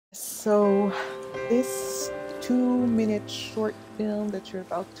So, this 2-minute short film that you're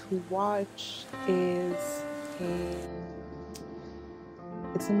about to watch is a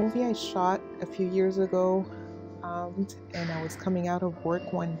it's a movie I shot a few years ago, and I was coming out of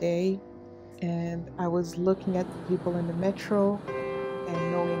work one day, and I was looking at the people in the metro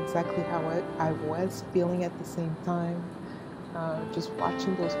and knowing exactly how I was feeling at the same time, just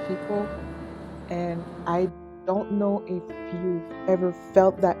watching those people. And I don't know if you've ever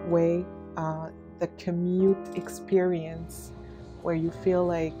felt that way, uh, the commute experience where you feel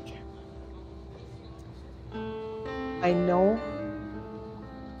like, I know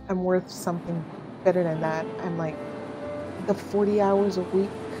I'm worth something better than that. I'm like the 40 hours a week,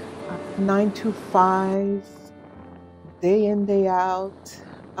 9 to 5, day in, day out.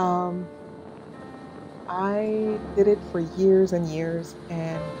 Um, I did it for years and years.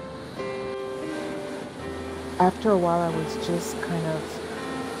 And after a while, I was just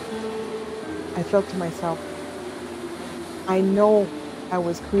I felt to myself, I know I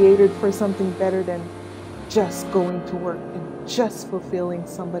was created for something better than just going to work and just fulfilling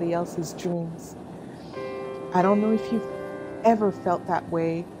somebody else's dreams. I don't know if you've ever felt that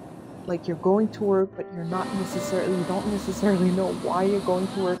way, like you're going to work, but you don't necessarily know why you're going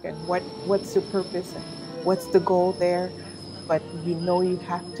to work and what's your purpose and what's the goal there. But you know you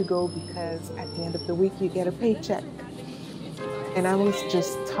have to go because at the end of the week you get a paycheck. And I was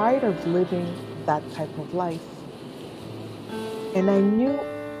just tired of living that type of life. And I knew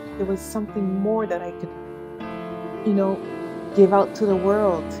there was something more that I could, you know, give out to the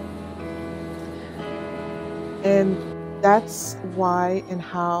world. And that's why and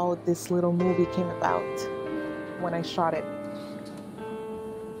how this little movie came about when I shot it.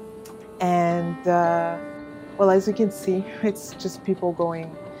 And well, as you can see, it's just people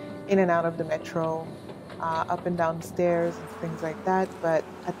going in and out of the metro, up and down the stairs and things like that. But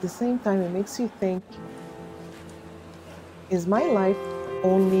at the same time, it makes you think, is my life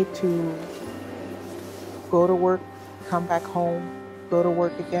only to go to work, come back home, go to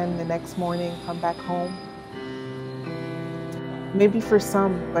work again the next morning, come back home? Maybe for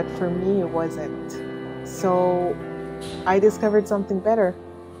some, but for me, it wasn't. So I discovered something better.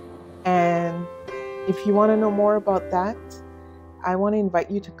 And if you want to know more about that, I want to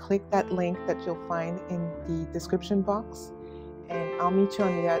invite you to click that link that you'll find in the description box, and I'll meet you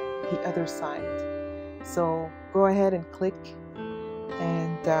on the other side. So go ahead and click,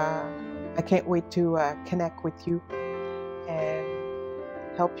 and I can't wait to connect with you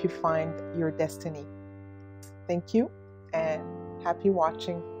and help you find your destiny. Thank you, and happy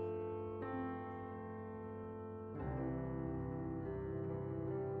watching.